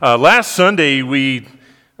Last Sunday, we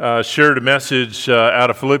shared a message out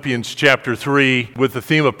of Philippians chapter 3 with the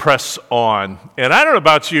theme of press on. And I don't know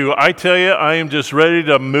about you, I tell you, I am just ready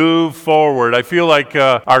to move forward. I feel like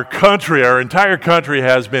our entire country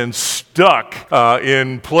has been stuck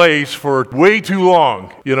in place for way too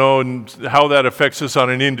long, and how that affects us on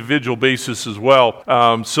an individual basis as well.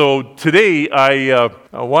 So today, I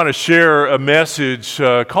want to share a message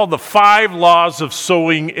called The 5 Laws of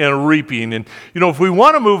Sowing and Reaping. And, if we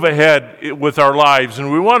want to move ahead with our lives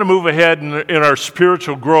and we want to move ahead in our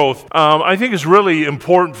spiritual growth, I think it's really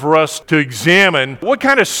important for us to examine what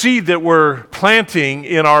kind of seed that we're planting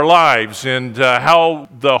in our lives and how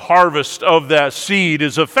the harvest of that seed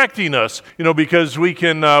is affecting us. Because we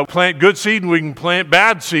can plant good seed and we can plant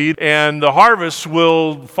bad seed, and the harvest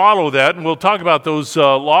will follow that. And we'll talk about those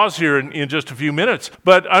laws here in just a few minutes.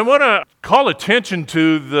 But I want to call attention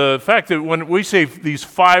to the fact that when we say these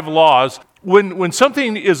 5 laws, when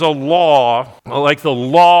something is a law, like the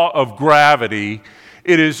law of gravity,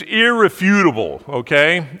 it is irrefutable,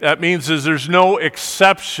 okay? That means there's no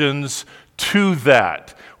exceptions to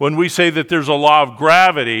that. When we say that there's a law of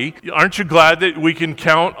gravity, aren't you glad that we can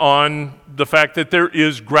count on the fact that there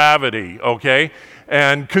is gravity, okay?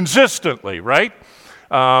 And consistently, right?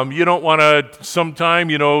 You don't want to sometime,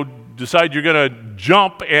 decide you're going to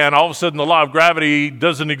jump and all of a sudden the law of gravity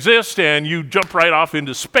doesn't exist and you jump right off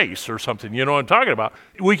into space or something. You know what I'm talking about?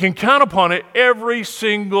 We can count upon it every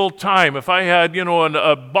single time. If I had,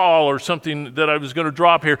 a ball or something that I was going to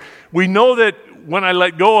drop here, we know that when I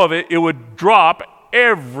let go of it, it would drop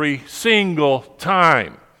every single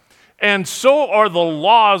time. And so are the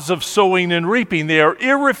laws of sowing and reaping. They are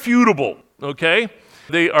irrefutable, okay?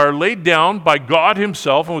 They are laid down by God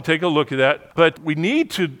himself, and we'll take a look at that. But we need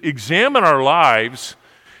to examine our lives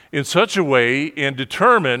in such a way and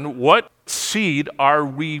determine what seed are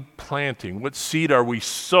we planting, what seed are we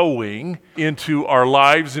sowing into our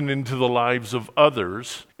lives and into the lives of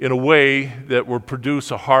others in a way that will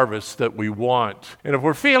produce a harvest that we want. And if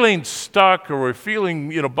we're feeling stuck or we're feeling,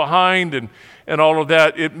 behind and all of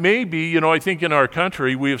that, it may be, I think in our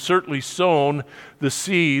country, we have certainly sown the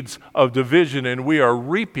seeds of division and we are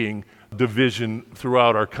reaping division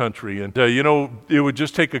throughout our country. And, it would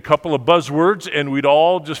just take a couple of buzzwords and we'd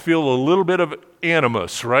all just feel a little bit of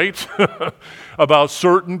animus, right? About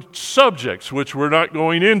certain subjects, which we're not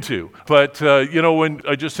going into. But, when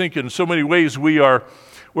I just think in so many ways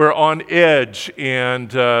we're on edge, and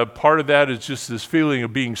part of that is just this feeling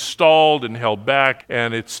of being stalled and held back,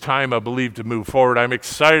 and it's time, I believe, to move forward. I'm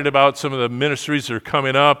excited about some of the ministries that are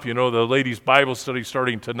coming up. The ladies' Bible study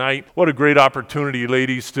starting tonight. What a great opportunity,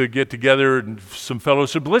 ladies, to get together and some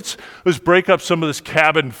fellowship. Let's break up some of this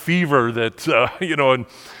cabin fever that, and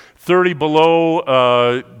 30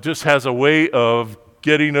 below just has a way of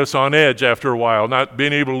getting us on edge after a while, not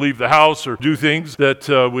being able to leave the house or do things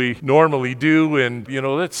that we normally do. And,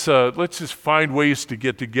 let's just find ways to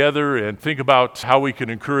get together and think about how we can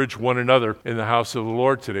encourage one another in the house of the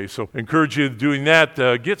Lord today. So encourage you doing that.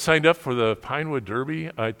 Get signed up for the Pinewood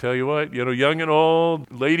Derby. I tell you what, young and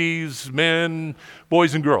old, ladies, men,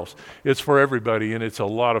 boys and girls. It's for everybody, and it's a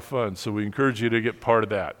lot of fun. So we encourage you to get part of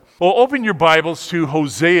that. Well, open your Bibles to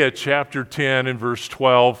Hosea chapter 10 and verse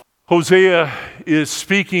 12. Hosea is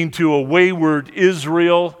speaking to a wayward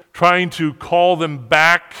Israel, trying to call them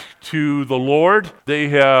back to the Lord. They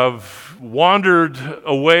have wandered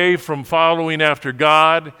away from following after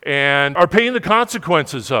God and are paying the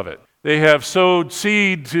consequences of it. They have sowed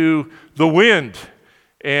seed to the wind,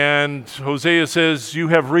 and Hosea says, you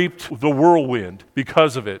have reaped the whirlwind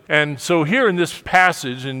because of it. And so here in this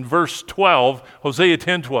passage, in verse 12, Hosea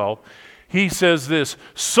 10:12, he says this,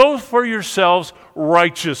 sow for yourselves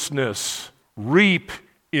righteousness, reap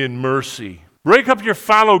in mercy. Break up your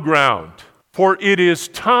fallow ground, for it is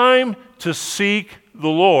time to seek the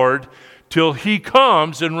Lord till he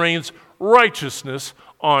comes and rains righteousness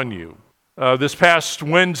on you. This past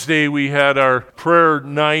Wednesday, we had our prayer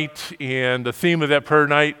night, and the theme of that prayer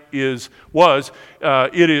night was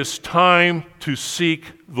it is time to seek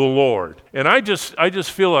the Lord. And I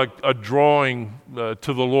just feel like a drawing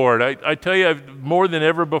to the Lord. I tell you, more than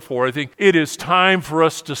ever before, I think it is time for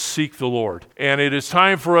us to seek the Lord. And it is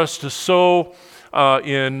time for us to sow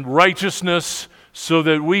in righteousness so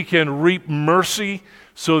that we can reap mercy,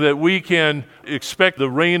 so that we can expect the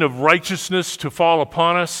rain of righteousness to fall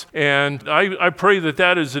upon us. And I pray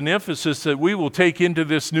that is an emphasis that we will take into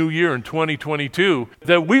this new year in 2022,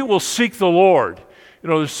 that we will seek the Lord.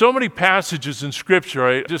 There's so many passages in Scripture.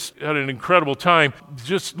 I just had an incredible time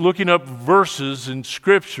just looking up verses in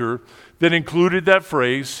Scripture that included that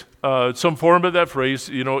phrase, some form of that phrase,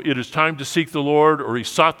 it is time to seek the Lord, or he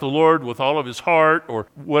sought the Lord with all of his heart, or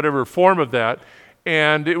whatever form of that.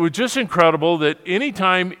 And it was just incredible that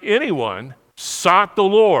anytime anyone sought the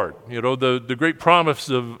Lord, the great promise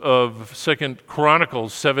of 2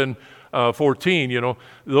 Chronicles 7:14,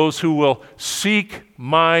 those who will seek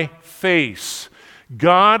my face.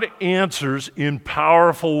 God answers in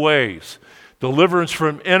powerful ways. Deliverance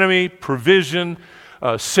from enemy, provision,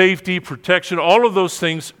 safety, protection, all of those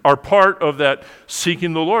things are part of that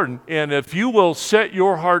seeking the Lord. And if you will set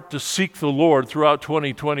your heart to seek the Lord throughout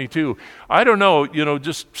 2022, I don't know,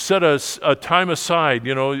 just set a time aside.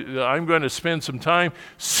 I'm going to spend some time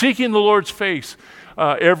seeking the Lord's face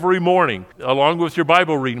every morning, along with your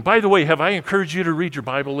Bible reading. By the way, have I encouraged you to read your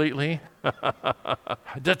Bible lately?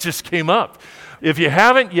 That just came up. If you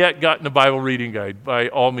haven't yet gotten a Bible reading guide, by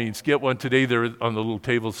all means, get one today. They're on the little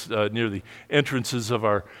tables near the entrances of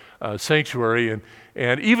our sanctuary.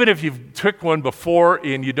 And even if you've took one before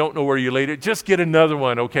and you don't know where you laid it, just get another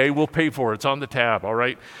one, okay? We'll pay for it. It's on the tab, all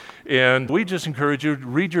right? And we just encourage you to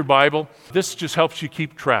read your Bible. This just helps you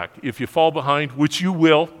keep track. If you fall behind, which you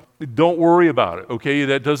will, don't worry about it, okay?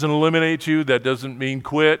 That doesn't eliminate you. That doesn't mean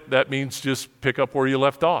quit. That means just pick up where you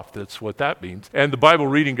left off. That's what that means. And the Bible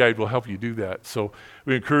reading guide will help you do that. So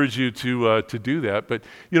we encourage you to do that. But,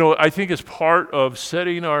 I think it's part of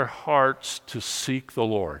setting our hearts to seek the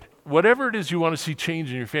Lord. Whatever it is you want to see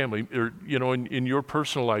change in your family, or, in your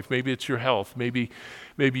personal life, maybe it's your health, maybe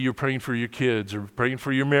you're praying for your kids, or praying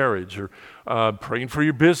for your marriage, or praying for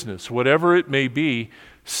your business, whatever it may be.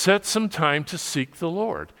 Set some time to seek the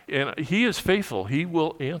Lord. And he is faithful. He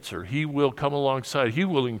will answer. He will come alongside. He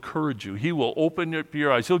will encourage you. He will open up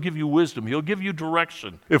your eyes. He'll give you wisdom. He'll give you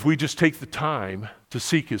direction if we just take the time to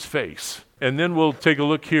seek his face. And then we'll take a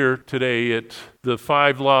look here today at the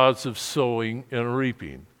 5 laws of sowing and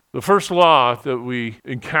reaping. The first law that we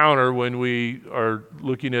encounter when we are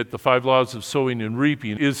looking at the 5 laws of sowing and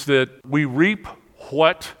reaping is that we reap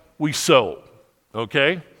what we sow.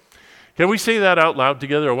 Okay? Can we say that out loud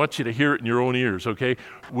together? I want you to hear it in your own ears, okay?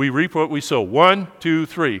 We reap what we sow. 1, 2,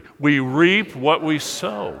 3. We reap what we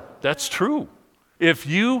sow. That's true. If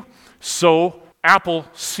you sow apple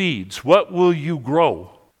seeds, what will you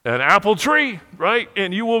grow? An apple tree, right?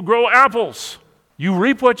 And you will grow apples. You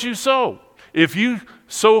reap what you sow. If you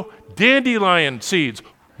sow dandelion seeds,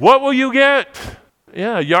 what will you get?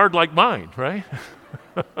 Yeah, a yard like mine, right?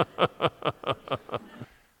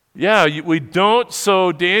 Yeah, we don't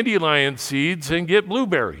sow dandelion seeds and get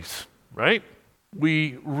blueberries, right?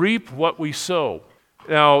 We reap what we sow.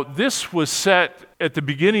 Now, this was set at the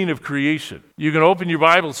beginning of creation. You can open your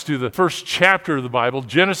Bibles to the first chapter of the Bible,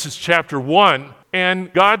 Genesis chapter 1,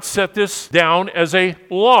 and God set this down as a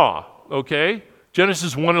law, okay?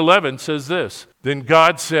 Genesis 1:11 says this, "Then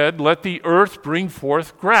God said, let the earth bring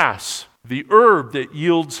forth grass, the herb that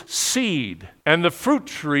yields seed, and the fruit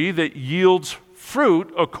tree that yields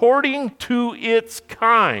fruit according to its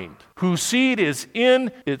kind, whose seed is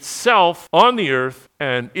in itself on the earth,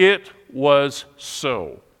 and it was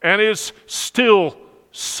so, and is still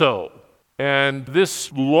so." And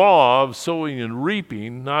this law of sowing and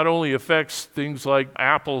reaping not only affects things like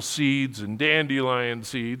apple seeds and dandelion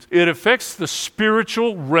seeds, it affects the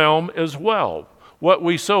spiritual realm as well. What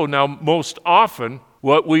we sow. Now, most often,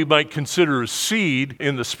 what we might consider a seed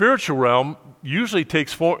in the spiritual realm usually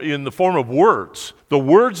takes form in the form of words. The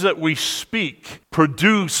words that we speak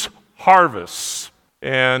produce harvests.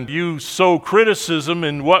 And you sow criticism,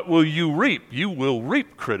 and what will you reap? You will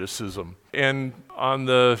reap criticism. And on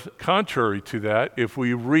the contrary to that, if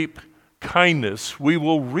we reap kindness, we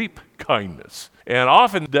will reap kindness. And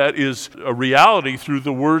often that is a reality through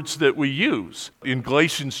the words that we use. In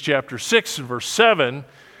Galatians chapter 6 and verse 7,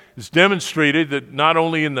 it's demonstrated that not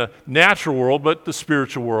only in the natural world, but the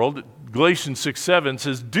spiritual world, Galatians 6:7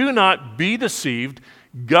 says, "Do not be deceived,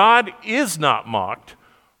 God is not mocked,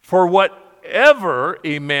 for whatever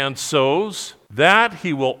a man sows, that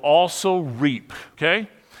he will also reap." Okay?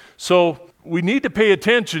 So we need to pay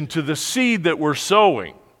attention to the seed that we're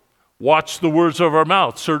sowing. Watch the words of our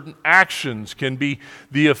mouth. Certain actions can be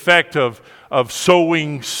the effect of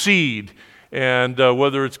sowing seed. And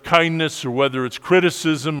whether it's kindness or whether it's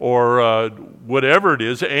criticism or whatever it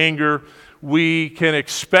is, anger, we can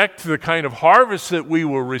expect the kind of harvest that we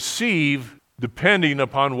will receive depending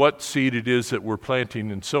upon what seed it is that we're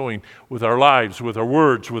planting and sowing with our lives, with our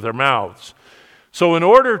words, with our mouths. So in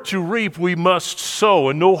order to reap, we must sow,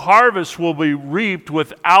 and no harvest will be reaped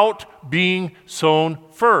without being sown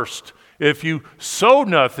first. If you sow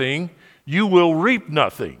nothing, you will reap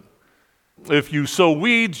nothing. If you sow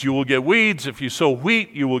weeds, you will get weeds. If you sow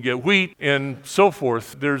wheat, you will get wheat, and so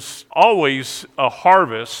forth. There's always a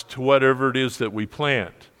harvest to whatever it is that we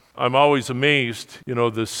plant. I'm always amazed,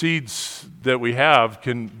 the seeds that we have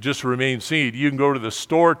can just remain seed. You can go to the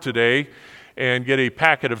store today and get a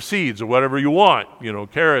packet of seeds or whatever you want,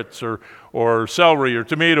 carrots or celery or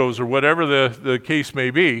tomatoes or whatever the case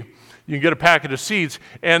may be. You can get a packet of seeds,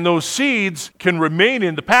 and those seeds can remain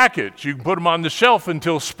in the package. You can put them on the shelf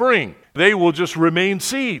until spring. They will just remain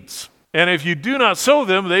seeds. And if you do not sow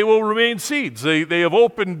them, they will remain seeds. They have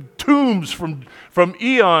opened tombs from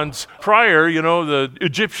eons prior, the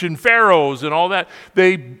Egyptian pharaohs and all that.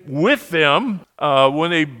 With them,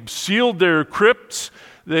 when they sealed their crypts,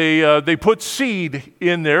 they put seed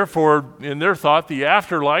in there for, in their thought, the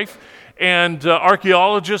afterlife. And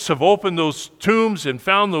archaeologists have opened those tombs and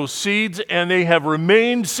found those seeds, and they have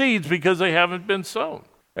remained seeds because they haven't been sown.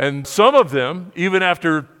 And some of them, even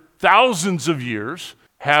after thousands of years,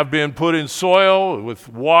 have been put in soil with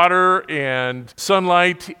water and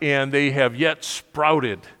sunlight, and they have yet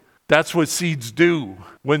sprouted. That's what seeds do.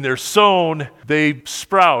 When they're sown, they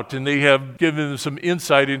sprout, and they have given them some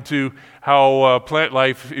insight into how plant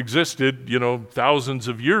life existed, thousands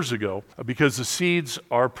of years ago, because the seeds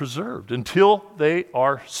are preserved until they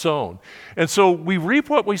are sown. And so we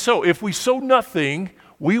reap what we sow. If we sow nothing,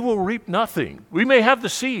 we will reap nothing. We may have the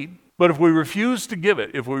seed, but if we refuse to give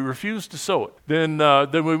it, if we refuse to sow it, then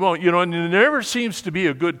we won't. And there never seems to be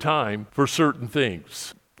a good time for certain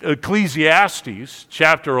things. Ecclesiastes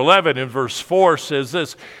chapter 11 and verse 4 says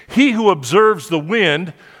this: he who observes the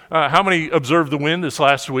wind, how many observed the wind this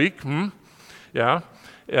last week? Yeah.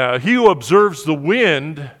 He who observes the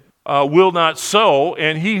wind will not sow,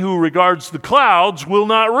 and he who regards the clouds will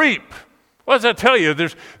not reap. What does that tell you?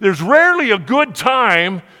 There's rarely a good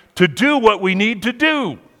time to do what we need to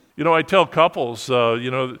do. I tell couples,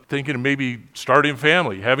 thinking of maybe starting a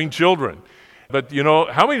family, having children. But,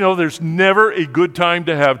 how many know there's never a good time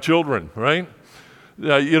to have children, right?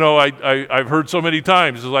 I've heard so many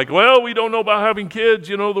times, it's like, well, we don't know about having kids.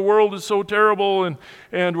 The world is so terrible,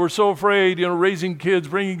 and we're so afraid, raising kids,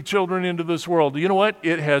 bringing children into this world. You know what?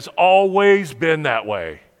 It has always been that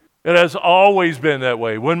way. It has always been that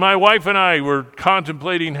way. When my wife and I were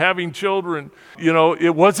contemplating having children,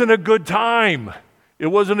 it wasn't a good time. It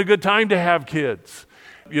wasn't a good time to have kids.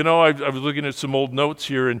 I was looking at some old notes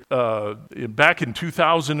here, and back in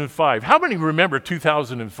 2005. How many remember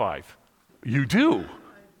 2005? You do.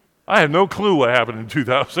 I have no clue what happened in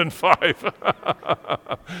 2005.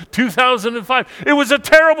 2005. It was a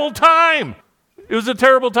terrible time. It was a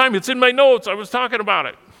terrible time. It's in my notes. I was talking about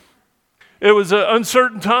it. It was an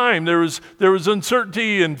uncertain time. There was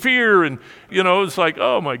uncertainty and fear, and it's like,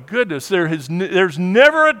 oh my goodness, there's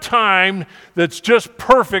never a time that's just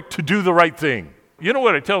perfect to do the right thing. You know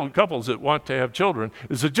what I tell couples that want to have children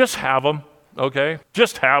is to just have them, okay?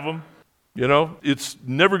 Just have them. It's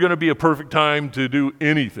never going to be a perfect time to do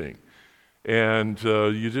anything. And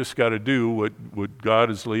you just got to do what God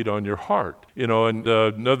has laid on your heart. And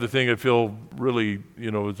another thing I feel really,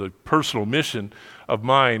 is a personal mission of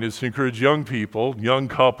mine is to encourage young people, young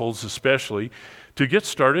couples especially, to get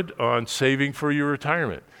started on saving for your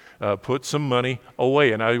retirement. Put some money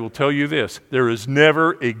away. And I will tell you this, there is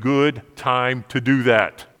never a good time to do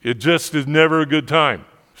that. It just is never a good time.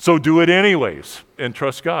 So do it anyways and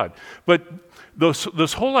trust God. But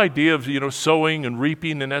this whole idea of, sowing and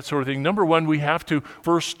reaping and that sort of thing, number one, we have to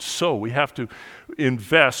first sow. We have to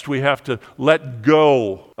invest. We have to let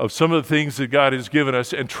go of some of the things that God has given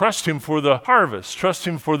us and trust Him for the harvest, trust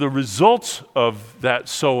Him for the results of that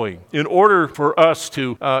sowing. In order for us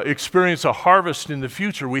to experience a harvest in the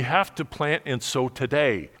future, we have to plant and sow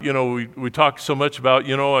today. We talk so much about,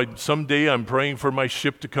 someday I'm praying for my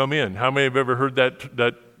ship to come in. How many have ever heard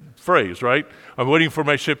that phrase, right? I'm waiting for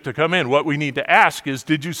my ship to come in. What we need to ask is,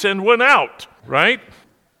 did you send one out, right?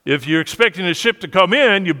 If you're expecting a ship to come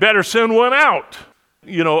in, you better send one out.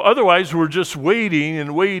 Otherwise we're just waiting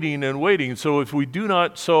and waiting and waiting. So if we do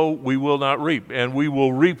not sow, we will not reap, and we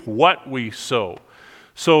will reap what we sow.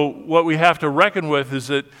 So what we have to reckon with is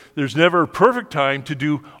that there's never a perfect time to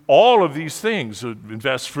do all of these things,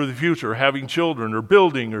 invest for the future, having children or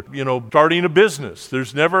building or, starting a business.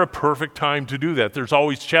 There's never a perfect time to do that. There's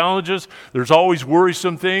always challenges. There's always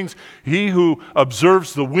worrisome things. He who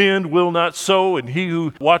observes the wind will not sow, and he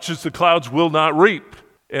who watches the clouds will not reap.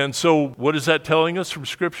 And so what is that telling us from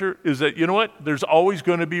Scripture? Is that, there's always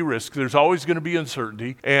going to be risk. There's always going to be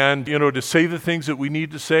uncertainty. And, to say the things that we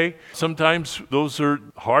need to say, sometimes those are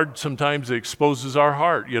hard. Sometimes it exposes our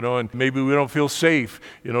heart, and maybe we don't feel safe,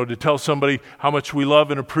 to tell somebody how much we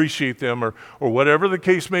love and appreciate them or whatever the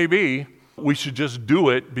case may be. we should just do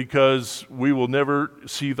it because we will never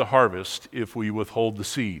see the harvest if we withhold the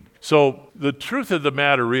seed. So the truth of the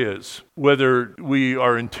matter is, whether we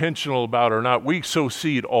are intentional about it or not, we sow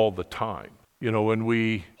seed all the time. When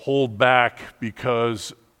we hold back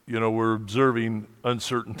because, we're observing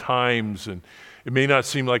uncertain times, and it may not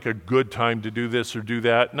seem like a good time to do this or do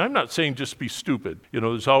that. And I'm not saying just be stupid.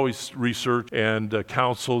 There's always research and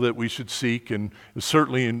counsel that we should seek, and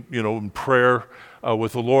certainly in prayer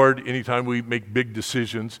with the Lord anytime we make big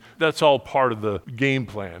decisions. That's all part of the game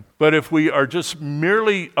plan. But if we are just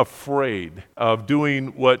merely afraid of doing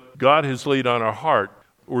what God has laid on our heart,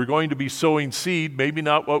 we're going to be sowing seed, maybe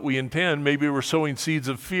not what we intend. Maybe we're sowing seeds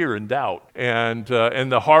of fear and doubt. And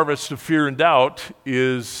the harvest of fear and doubt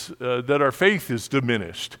is that our faith is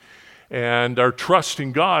diminished and our trust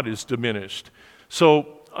in God is diminished.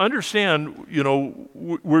 So understand,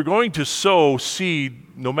 we're going to sow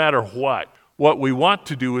seed no matter what. What we want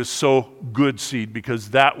to do is sow good seed,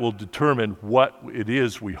 because that will determine what it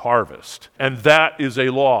is we harvest. And that is a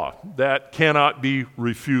law that cannot be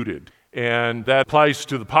refuted. And that applies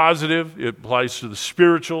to the positive, it applies to the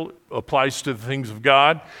spiritual, it applies to the things of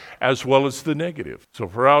God, as well as the negative. So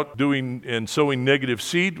if we're out doing and sowing negative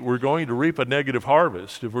seed, we're going to reap a negative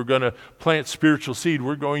harvest. If we're going to plant spiritual seed,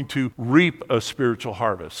 we're going to reap a spiritual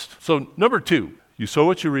harvest. So number 2, you sow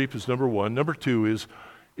what you reap is number 1. Number 2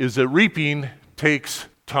 is that reaping takes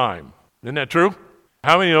time. Isn't that true?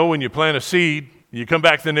 How many know when you plant a seed, you come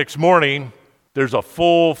back the next morning, there's a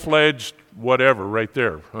full-fledged whatever right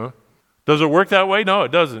there, huh? Does it work that way? No,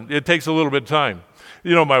 it doesn't. It takes a little bit of time.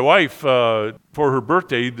 My wife, for her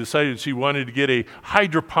birthday, decided she wanted to get a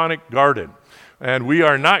hydroponic garden. And we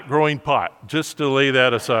are not growing pot, just to lay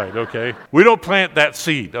that aside, okay? We don't plant that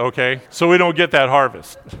seed, okay? So we don't get that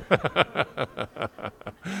harvest.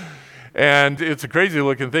 And it's a crazy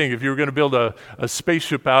looking thing. If you were going to build a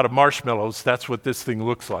spaceship out of marshmallows, that's what this thing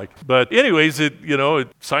looks like. But anyways, it's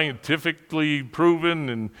scientifically proven,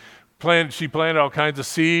 and she planted all kinds of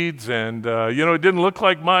seeds, and it didn't look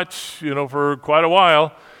like much, for quite a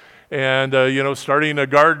while. And starting a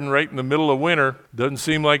garden right in the middle of winter doesn't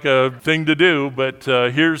seem like a thing to do. But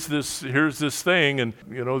here's this thing, and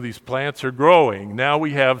these plants are growing. Now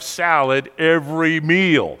we have salad every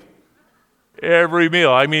meal. Every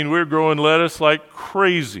meal. I mean, we're growing lettuce like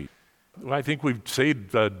crazy. I think we've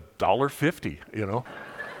saved $1.50.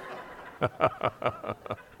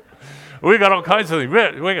 We got all kinds of things.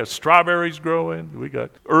 We got strawberries growing. We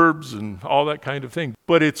got herbs and all that kind of thing.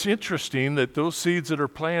 But it's interesting that those seeds that are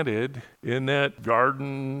planted in that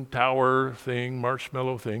garden tower thing,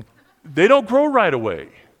 marshmallow thing, they don't grow right away.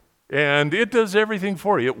 And it does everything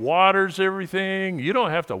for you. It waters everything. You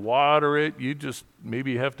don't have to water it. You just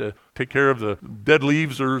maybe have to take care of the dead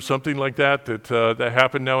leaves or something like that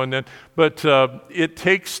happen now and then. But it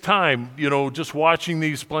takes time, just watching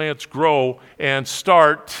these plants grow and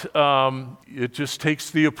start. It just takes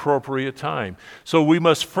the appropriate time. So we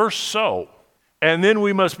must first sow, and then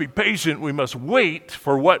we must be patient. We must wait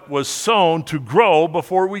for what was sown to grow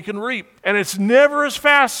before we can reap. And it's never as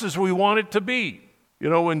fast as we want it to be.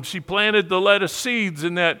 When she planted the lettuce seeds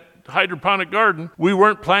in that hydroponic garden, we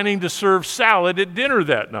weren't planning to serve salad at dinner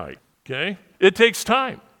that night, okay? It takes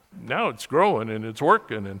time. Now it's growing and it's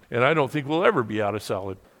working, and I don't think we'll ever be out of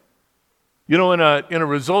salad. In a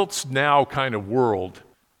results now kind of world,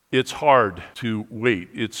 it's hard to wait.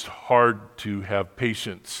 It's hard to have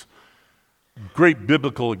patience. Great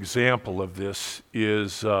biblical example of this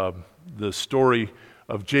is the story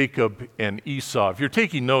of Jacob and Esau. If you're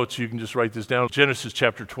taking notes, you can just write this down. Genesis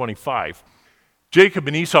chapter 25. Jacob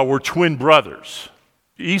and Esau were twin brothers.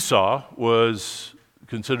 Esau was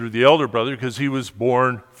considered the elder brother because he was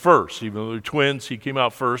born first. Even though they're twins, he came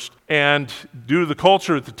out first. And due to the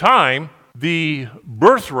culture at the time, the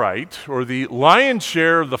birthright, or the lion's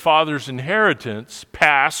share of the father's inheritance,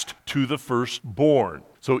 passed to the firstborn.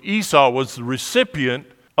 So Esau was the recipient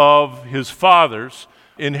of his father's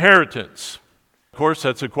inheritance. Of course,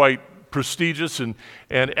 that's a quite prestigious and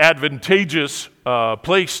advantageous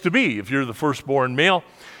place to be. If you're the firstborn male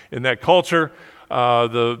in that culture,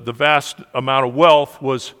 the vast amount of wealth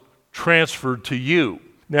was transferred to you.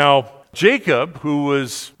 Now, Jacob, who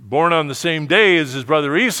was born on the same day as his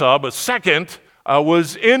brother Esau, but second,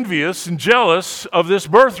 was envious and jealous of this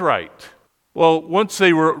birthright. Well, once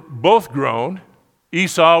they were both grown,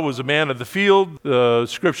 Esau was a man of the field, the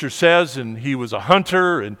scripture says, and he was a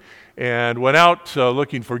hunter and went out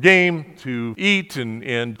looking for game to eat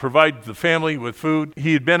and provide the family with food.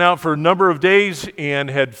 He had been out for a number of days and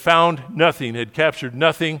had found nothing, had captured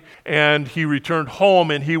nothing, and he returned home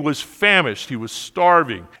and he was famished. He was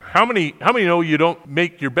starving. How many know you don't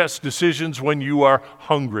make your best decisions when you are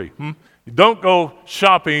hungry? Don't go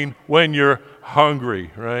shopping when you're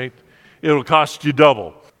hungry, right? It'll cost you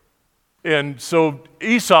double. And so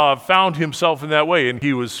Esau found himself in that way, and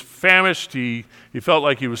he was famished. He felt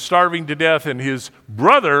like he was starving to death, and his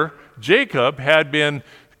brother, Jacob, had been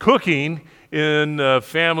cooking in the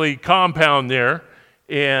family compound there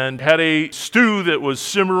and had a stew that was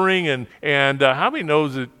simmering. And how many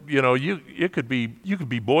knows that, you could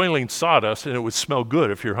be boiling sawdust and it would smell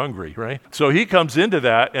good if you're hungry, right? So he comes into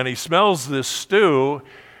that, and he smells this stew,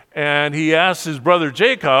 and he asks his brother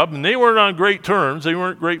Jacob, and they weren't on great terms. They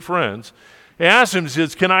weren't great friends. He asks him, he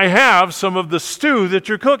says, "Can I have some of the stew that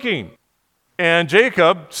you're cooking?" And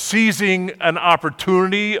Jacob, seizing an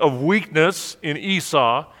opportunity of weakness in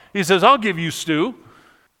Esau, he says, "I'll give you stew,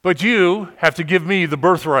 but you have to give me the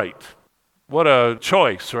birthright." What a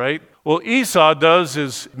choice, right? Well, Esau does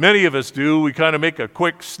as many of us do. We kind of make a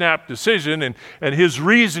quick snap decision, and his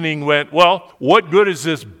reasoning went, well, what good is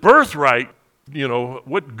this birthright?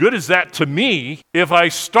 What good is that to me if I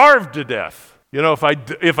starve to death? If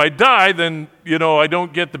I die, then, I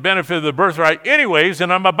don't get the benefit of the birthright anyways,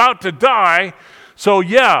 and I'm about to die. So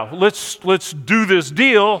yeah, let's do this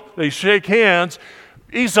deal. They shake hands.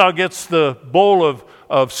 Esau gets the bowl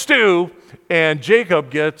of stew, and Jacob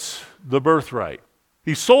gets the birthright.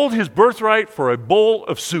 He sold his birthright for a bowl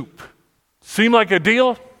of soup. Seemed like a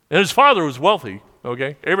deal? And his father was wealthy,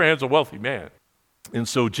 okay? Abraham's a wealthy man. And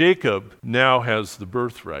so Jacob now has the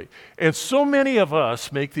birthright. And so many of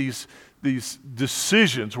us make these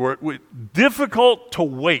decisions where it's difficult to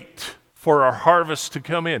wait for our harvest to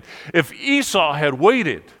come in. If Esau had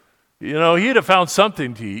waited, he'd have found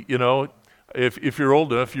something to eat, If you're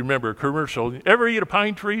old enough, you remember a commercial. Ever eat a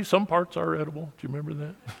pine tree? Some parts are edible. Do you remember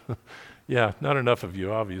that? Yeah, not enough of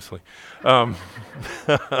you, obviously. He'd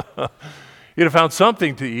have found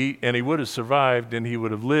something to eat, and he would have survived, and he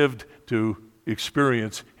would have lived to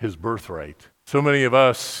experience his birthright. So many of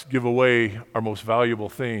us give away our most valuable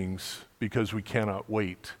things because we cannot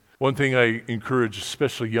wait. One thing I encourage,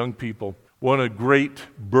 especially young people, a great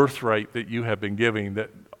birthright that you have been giving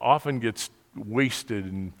that often gets wasted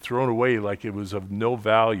and thrown away like it was of no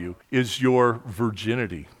value is your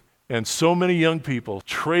virginity. And so many young people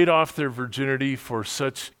trade off their virginity for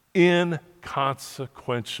such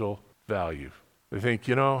inconsequential value. They think,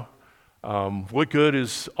 what good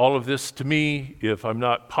is all of this to me if I'm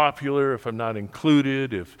not popular, if I'm not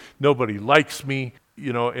included, if nobody likes me,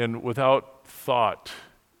 and without thought,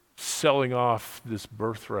 selling off this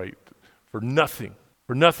birthright for nothing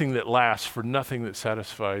that lasts, for nothing that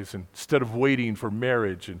satisfies, instead of waiting for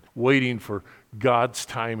marriage and waiting for God's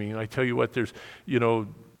timing. And I tell you what, there's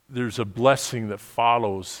a blessing that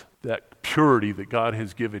follows that purity that God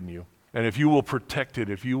has given you. And if you will protect it,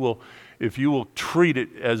 if you will treat it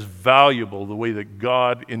as valuable the way that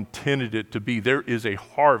God intended it to be, there is a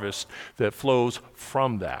harvest that flows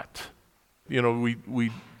from that.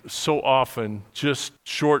 We so often just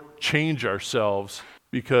shortchange ourselves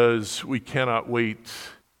because we cannot wait,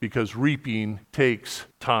 because reaping takes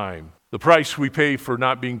time. The price we pay for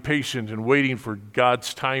not being patient and waiting for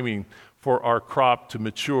God's timing for our crop to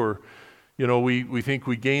mature, we think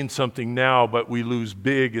we gain something now, but we lose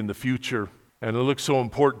big in the future. And it looks so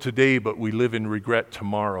important today, but we live in regret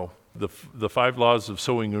tomorrow. The 5 laws of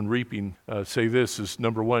sowing and reaping say this is,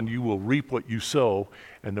 number 1, you will reap what you sow.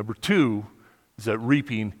 And number 2 is that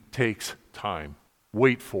reaping takes time.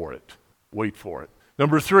 Wait for it. Wait for it.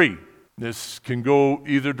 Number 3, this can go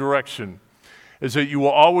either direction, is that you will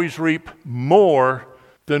always reap more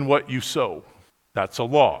than what you sow. That's a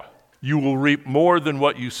law. You will reap more than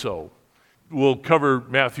what you sow. We'll cover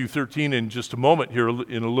Matthew 13 in just a moment here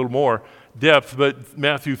in a little more depth, but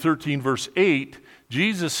Matthew 13 verse 8,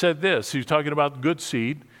 Jesus said this. He's talking about good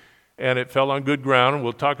seed, and it fell on good ground, and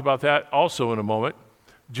we'll talk about that also in a moment.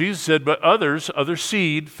 Jesus said, but other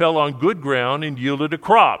seed fell on good ground and yielded a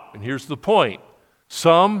crop. And here's the point.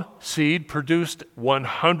 Some seed produced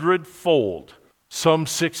 100-fold, some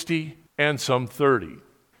 60, and some 30.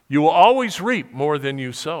 You will always reap more than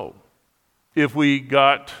you sow. If we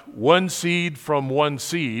got one seed from one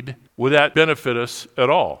seed, would that benefit us at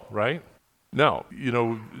all, right? No.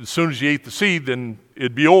 As soon as you ate the seed, then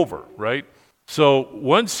it'd be over, right? So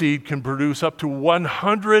one seed can produce up to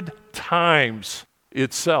 100 times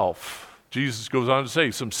itself. Jesus goes on to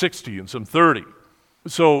say some 60 and some 30.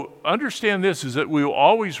 So understand this, is that we will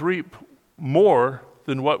always reap more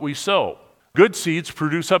than what we sow. Good seeds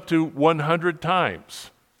produce up to 100 times.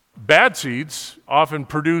 Bad seeds often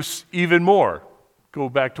produce even more. Go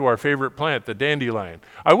back to our favorite plant, the dandelion.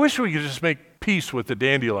 I wish we could just make peace with the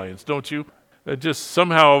dandelions, don't you? Just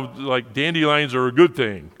somehow, like, dandelions are a good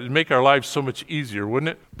thing. It'd make our lives so much easier, wouldn't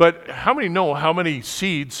it? But how many know how many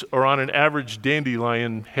seeds are on an average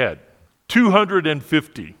dandelion head?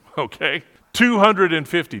 250, okay?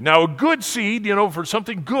 250. Now, a good seed, for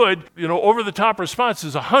something good, over-the-top response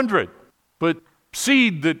is 100. But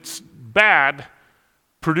seed that's bad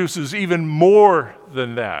produces even more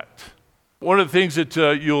than that. One of the things that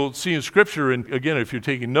you'll see in Scripture, and again, if you're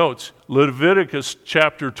taking notes, Leviticus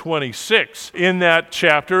chapter 26. In that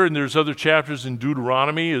chapter, and there's other chapters in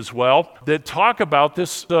Deuteronomy as well, that talk about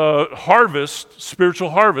this harvest, spiritual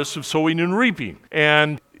harvest of sowing and reaping.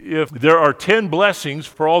 And if there are 10 blessings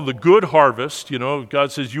for all the good harvest,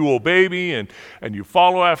 God says, you obey me and you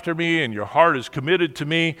follow after me and your heart is committed to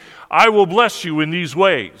me, I will bless you in these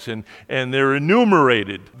ways. And they're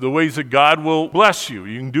enumerated, the ways that God will bless you.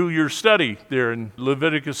 You can do your study there in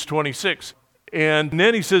Leviticus 26. And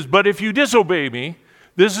then he says, but if you disobey me,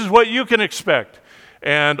 this is what you can expect.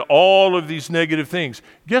 And all of these negative things.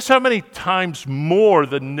 Guess how many times more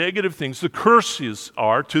the negative things, the curses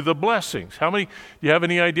are to the blessings? Do you have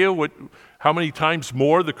any idea how many times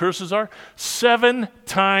more the curses are? 7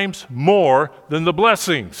 times more than the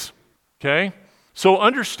blessings, okay? So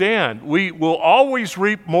understand, we will always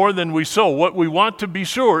reap more than we sow. What we want to be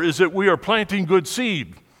sure is that we are planting good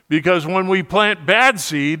seed. Because when we plant bad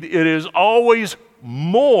seed, it is always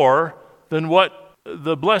more than what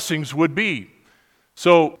the blessings would be.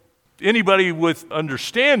 So anybody with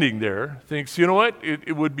understanding there thinks, you know what,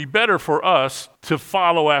 it would be better for us to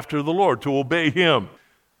follow after the Lord, to obey him.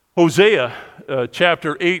 Hosea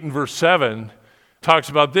chapter 8 and verse 7 talks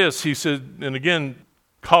about this. He said, and again,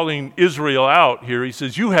 calling Israel out here, he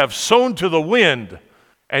says, you have sown to the wind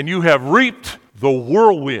and you have reaped the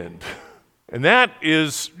whirlwind. And that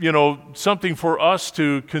is, something for us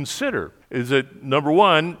to consider, is that number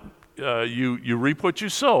one, you reap what you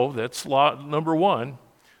sow. That's law number 1.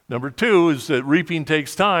 Number 2 is that reaping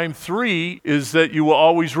takes time. 3 is that you will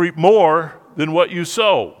always reap more than what you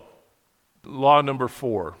sow. Law number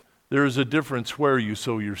 4, there is a difference where you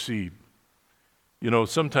sow your seed.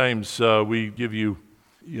 Sometimes we give you,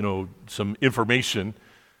 some information,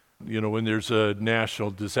 when there's a national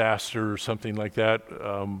disaster or something like that,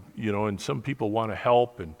 and some people want to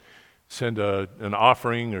help and send an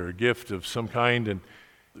offering or a gift of some kind, and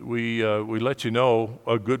we let you know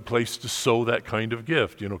a good place to sow that kind of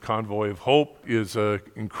gift. Convoy of Hope is an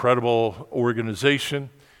incredible organization.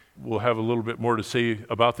 We'll have a little bit more to say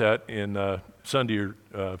about that in Sunday or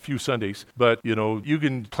a few Sundays. But, you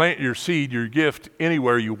can plant your seed, your gift,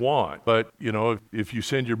 anywhere you want. But, if you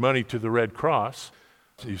send your money to the Red Cross,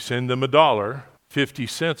 you send them $1, 50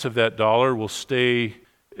 cents of that dollar will stay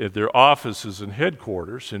at their offices and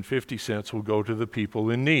headquarters, and 50 cents will go to the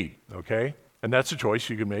people in need, okay? And that's a choice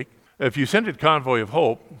you can make. If you send it Convoy of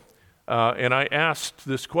Hope, and I asked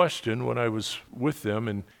this question when I was with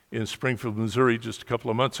them in Springfield, Missouri just a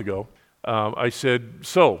couple of months ago, I said,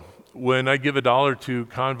 so when I give $1 to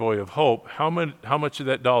Convoy of Hope, how much of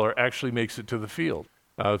that dollar actually makes it to the field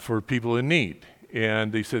for people in need?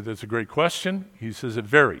 And they said, that's a great question. He says, it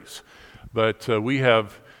varies. But we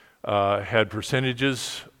have had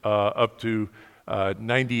percentages up to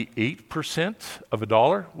 98% of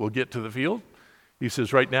 $1 will get to the field. He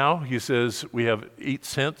says right now, we have 8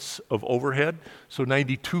 cents of overhead, so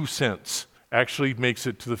 92 cents actually makes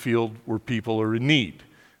it to the field where people are in need.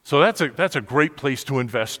 So that's a great place to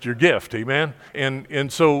invest your gift, amen?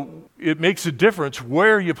 And so it makes a difference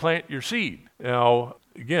where you plant your seed. Now,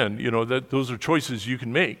 again, those are choices you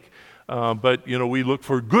can make. But we look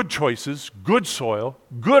for good choices, good soil,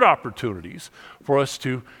 good opportunities for us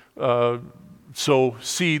to sow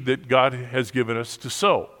seed that God has given us to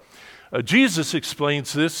sow. Jesus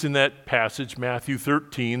explains this in that passage, Matthew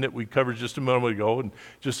 13, that we covered just a moment ago, in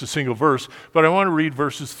just a single verse. But I want to read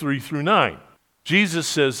verses 3 through 9. Jesus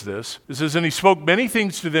says this. It says, and he spoke many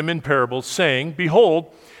things to them in parables, saying,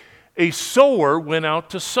 behold, a sower went out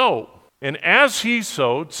to sow. And as he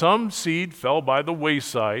sowed, some seed fell by the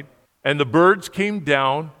wayside, and the birds came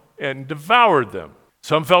down and devoured them.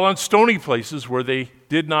 Some fell on stony places where they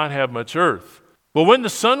did not have much earth. But when the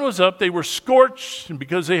sun was up, they were scorched, and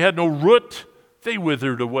because they had no root, they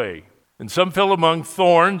withered away. And some fell among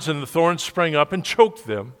thorns, and the thorns sprang up and choked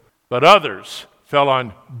them. But others fell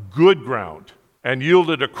on good ground and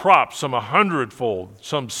yielded a crop, some 100-fold,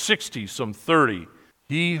 some 60, some 30.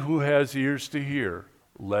 He who has ears to hear,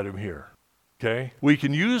 let him hear. Okay? We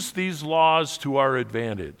can use these laws to our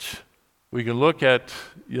advantage. We can look at,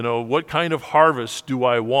 what kind of harvest do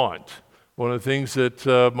I want? One of the things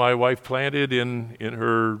that my wife planted in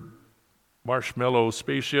her marshmallow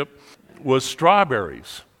spaceship was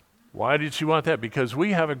strawberries. Why did she want that? Because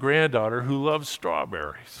we have a granddaughter who loves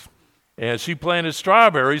strawberries. And she planted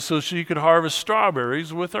strawberries so she could harvest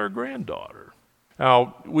strawberries with our granddaughter.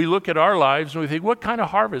 Now, we look at our lives and we think, what kind of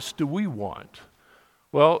harvest do we want?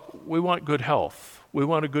 Well, we want good health. We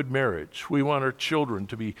want a good marriage. We want our children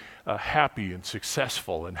to be happy and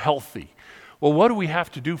successful and healthy. Well, what do we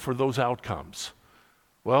have to do for those outcomes?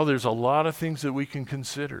 Well, there's a lot of things that we can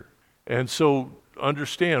consider. And so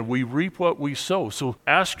understand, we reap what we sow. So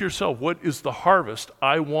ask yourself, what is the harvest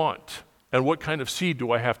I want? And what kind of seed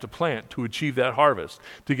do I have to plant to achieve that harvest?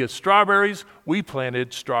 To get strawberries, we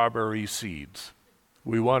planted strawberry seeds.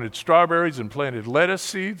 We wanted strawberries and planted lettuce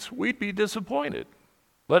seeds, we'd be disappointed.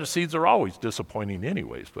 Lettuce seeds are always disappointing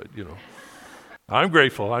anyways, but I'm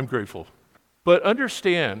grateful. But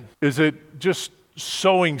understand is that just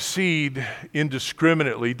sowing seed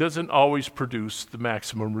indiscriminately doesn't always produce the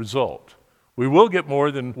maximum result. We will get more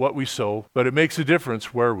than what we sow, but it makes a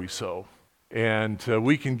difference where we sow. And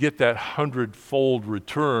we can get that 100-fold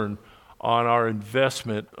return on our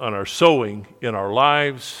investment, on our sowing in our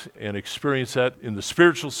lives, and experience that in the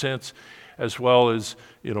spiritual sense as well as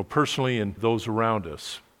personally and those around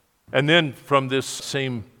us. And then from this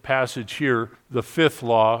same passage here, the fifth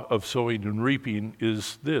law of sowing and reaping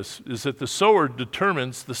is that the sower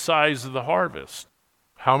determines the size of the harvest.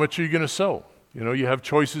 How much are you going to sow? You have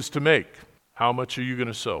choices to make. How much are you going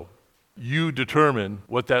to sow? You determine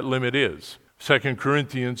what that limit is. 2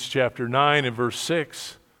 Corinthians chapter 9 and verse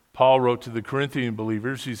 6, Paul wrote to the Corinthian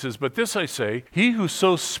believers, he says, "But this I say, he who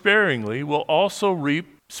sows sparingly will also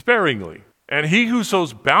reap sparingly, and he who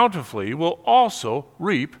sows bountifully will also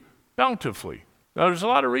reap bountifully." Now, there's a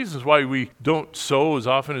lot of reasons why we don't sow as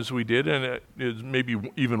often as we did, and maybe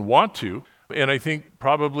even want to. And I think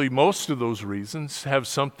probably most of those reasons have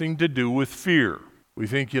something to do with fear. We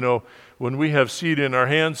think, when we have seed in our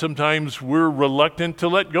hand, sometimes we're reluctant to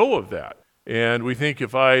let go of that. And we think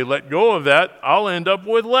if I let go of that, I'll end up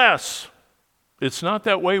with less. It's not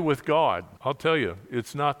that way with God. I'll tell you,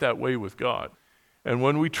 it's not that way with God. And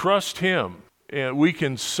when we trust Him, and we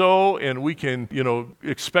can sow and we can,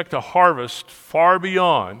 expect a harvest far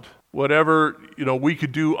beyond whatever, we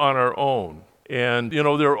could do on our own. And, there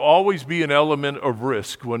will always be an element of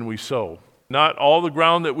risk when we sow. Not all the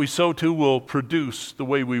ground that we sow to will produce the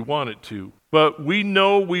way we want it to. But we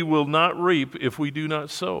know we will not reap if we do not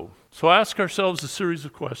sow. So ask ourselves a series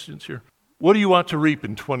of questions here. What do you want to reap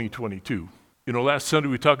in 2022? Last Sunday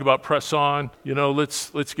we talked about press on.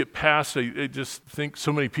 Let's get past. I just think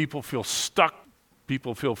so many people feel stuck.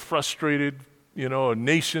 People feel frustrated. A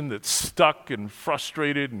nation that's stuck and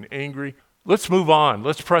frustrated and angry. Let's move on.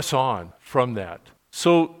 Let's press on from that.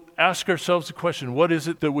 So ask ourselves the question, what is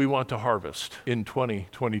it that we want to harvest in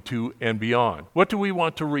 2022 and beyond? What do we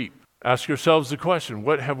want to reap? Ask yourselves the question,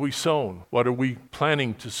 what have we sown? What are we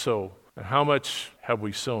planning to sow? And how much have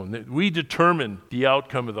we sown? We determine the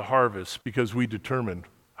outcome of the harvest because we determine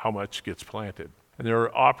how much gets planted. And there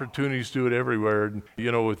are opportunities to do it everywhere. And,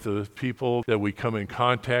 with the people that we come in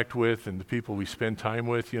contact with and the people we spend time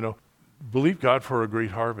with, believe God for a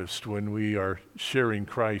great harvest when we are sharing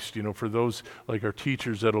Christ. For those like our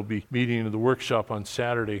teachers that'll be meeting in the workshop on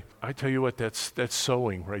Saturday, I tell you what, that's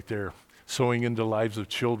sowing right there. Sowing into the lives of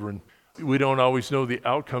children. We don't always know the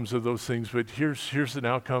outcomes of those things, but here's an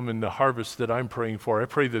outcome in the harvest that I'm praying for. I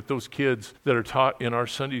pray that those kids that are taught in our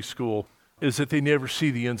Sunday school is that they never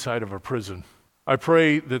see the inside of a prison. I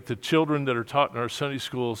pray that the children that are taught in our Sunday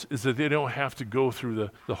schools is that they don't have to go through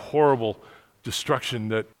the horrible destruction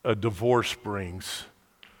that a divorce brings.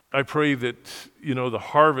 I pray that, the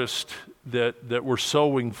harvest that we're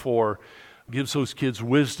sowing for gives those kids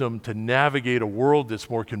wisdom to navigate a world that's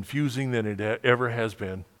more confusing than it ever has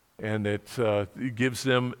been. And it gives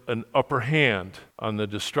them an upper hand on the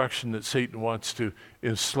destruction that Satan wants to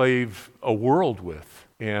enslave a world with.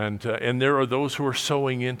 And there are those who are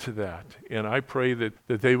sowing into that. And I pray that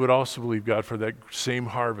they would also believe God for that same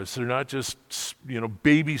harvest. They're not just,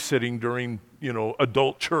 babysitting during,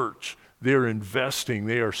 adult church. They're investing,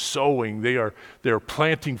 they are sowing, they're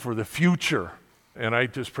planting for the future. And I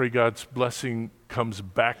just pray God's blessing comes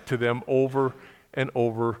back to them over and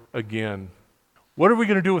over again. What are we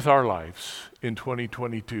going to do with our lives in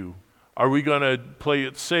 2022? Are we going to play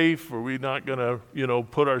it safe? Are we not going to,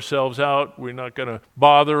 put ourselves out? We're not going to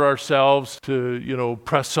bother ourselves to,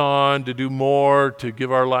 press on, to do more, to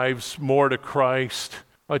give our lives more to Christ?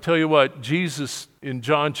 I tell you what, Jesus in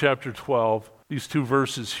John chapter 12, these two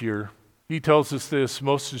verses here, he tells us this,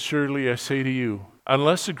 "Most assuredly I say to you,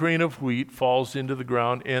 unless a grain of wheat falls into the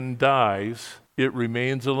ground and dies, it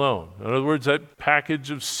remains alone." In other words, that package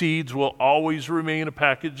of seeds will always remain a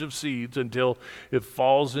package of seeds until it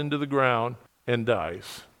falls into the ground and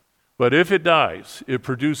dies. But if it dies, it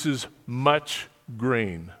produces much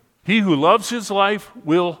grain. He who loves his life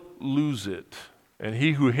will lose it, and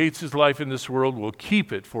he who hates his life in this world will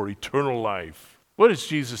keep it for eternal life. What is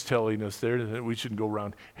Jesus telling us there? That we shouldn't go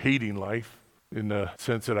around hating life in the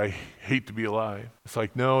sense that I hate to be alive. It's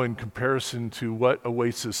like, no, in comparison to what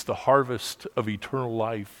awaits us, the harvest of eternal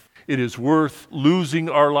life. It is worth losing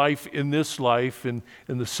our life in this life in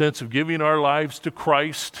the sense of giving our lives to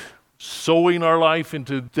Christ, sowing our life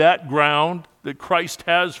into that ground that Christ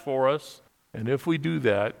has for us. And if we do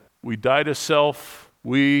that, we die to self,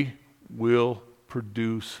 we will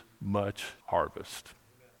produce much harvest.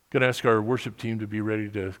 I'm going to ask our worship team to be ready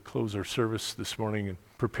to close our service this morning and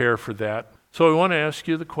prepare for that. So I want to ask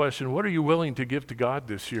you the question, what are you willing to give to God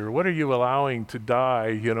this year? What are you allowing to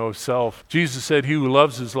die, self? Jesus said, he who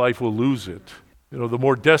loves his life will lose it. The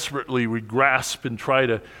more desperately we grasp and try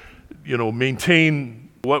to, maintain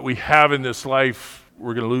what we have in this life,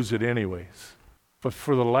 we're going to lose it anyways. But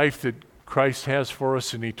for the life that Christ has for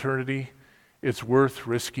us in eternity, it's worth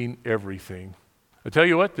risking everything. I tell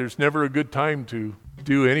you what, there's never a good time to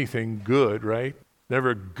do anything good, right?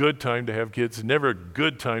 Never a good time to have kids, never a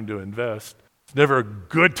good time to invest. It's never a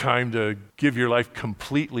good time to give your life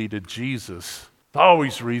completely to Jesus. There's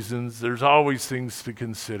always reasons, there's always things to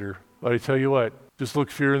consider. But I tell you what, just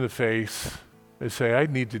look fear in the face and say, I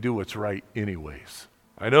need to do what's right anyways.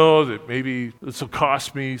 I know that maybe this will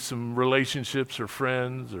cost me some relationships or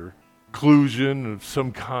friends or inclusion of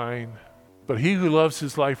some kind, but he who loves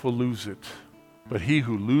his life will lose it. But he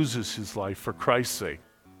who loses his life for Christ's sake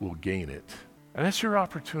will gain it. And that's your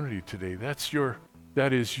opportunity today.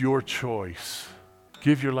 That is your choice.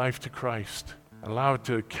 Give your life to Christ. Allow it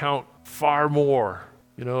to count far more.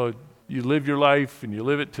 You live your life and you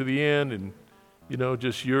live it to the end, and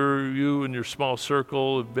just you and your small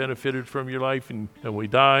circle have benefited from your life, and we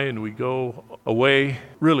die and we go away.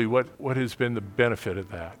 Really, what has been the benefit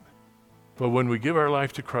of that? But when we give our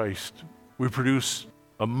life to Christ, we produce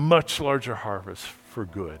a much larger harvest for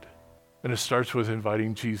good. And it starts with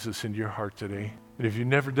inviting Jesus into your heart today. And if you've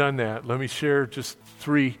never done that, let me share just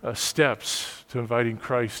 3 steps to inviting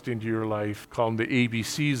Christ into your life. Call them the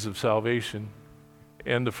ABCs of salvation.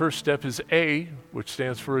 And the first step is A, which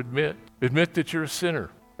stands for admit. Admit that you're a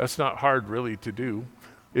sinner. That's not hard really to do.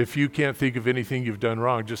 If you can't think of anything you've done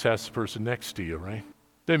wrong, just ask the person next to you, right?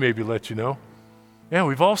 They maybe let you know. Yeah,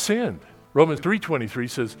 we've all sinned. Romans 3:23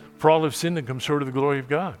 says, for all have sinned and come short of the glory of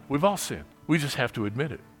God. We've all sinned. We just have to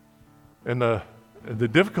admit it. And the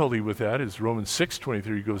difficulty with that is Romans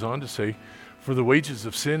 6:23 goes on to say, for the wages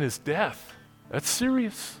of sin is death. That's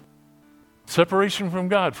serious. Separation from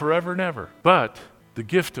God forever and ever. But the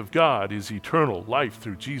gift of God is eternal life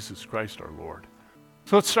through Jesus Christ our Lord.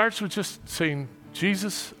 So it starts with just saying,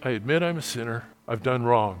 Jesus, I admit I'm a sinner. I've done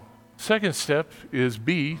wrong. Second step is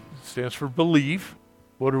B, stands for believe.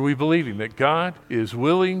 What are we believing? That God is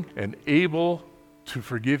willing and able to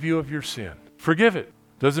forgive you of your sin. Forgive it.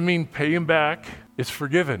 Doesn't mean pay him back. It's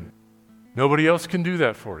forgiven. Nobody else can do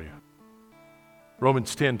that for you.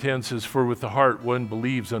 Romans 10:10 says, for with the heart one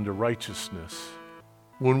believes unto righteousness.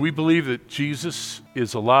 When we believe that Jesus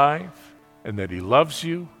is alive and that he loves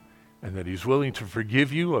you and that he's willing to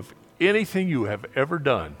forgive you of anything you have ever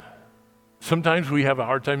done, sometimes we have a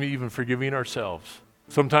hard time even forgiving ourselves.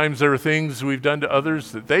 Sometimes there are things we've done to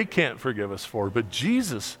others that they can't forgive us for, but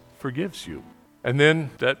Jesus forgives you. And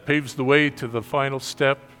then that paves the way to the final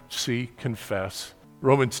step, C, confess.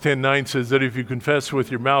 Romans 10:9 says that if you confess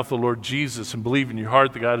with your mouth the Lord Jesus and believe in your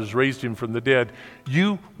heart that God has raised him from the dead,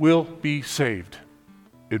 you will be saved.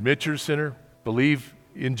 Admit you're a sinner, believe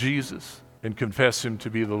in Jesus, and confess him to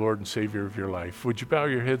be the Lord and Savior of your life. Would you bow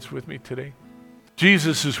your heads with me today?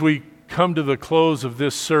 Jesus, as we come to the close of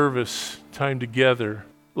this service time together,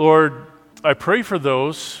 Lord, I pray for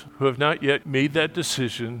those who have not yet made that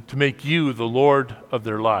decision to make you the Lord of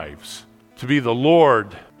their lives, to be the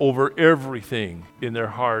Lord over everything in their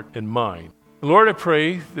heart and mind. Lord, I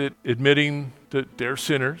pray that admitting that they're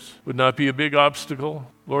sinners would not be a big obstacle.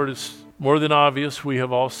 Lord, it's more than obvious we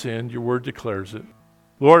have all sinned. Your word declares it.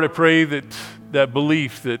 Lord, I pray that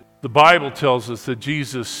belief that the Bible tells us that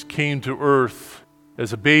Jesus came to earth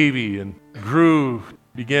as a baby and grew,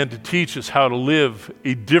 began to teach us how to live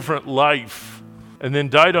a different life, and then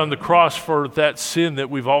died on the cross for that sin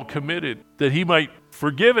that we've all committed, that he might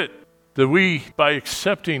forgive it, that we, by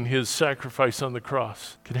accepting his sacrifice on the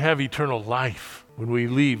cross, can have eternal life when we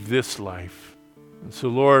leave this life. And so,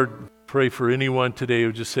 Lord, pray for anyone today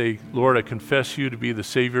who just say, Lord, I confess you to be the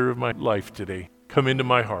Savior of my life today. Come into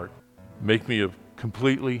my heart. Make me a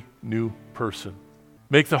completely new person.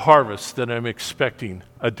 Make the harvest that I'm expecting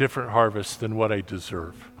a different harvest than what I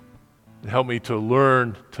deserve. And help me to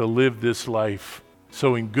learn to live this life,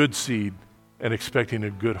 sowing good seed and expecting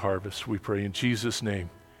a good harvest. We pray in Jesus' name,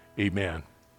 amen.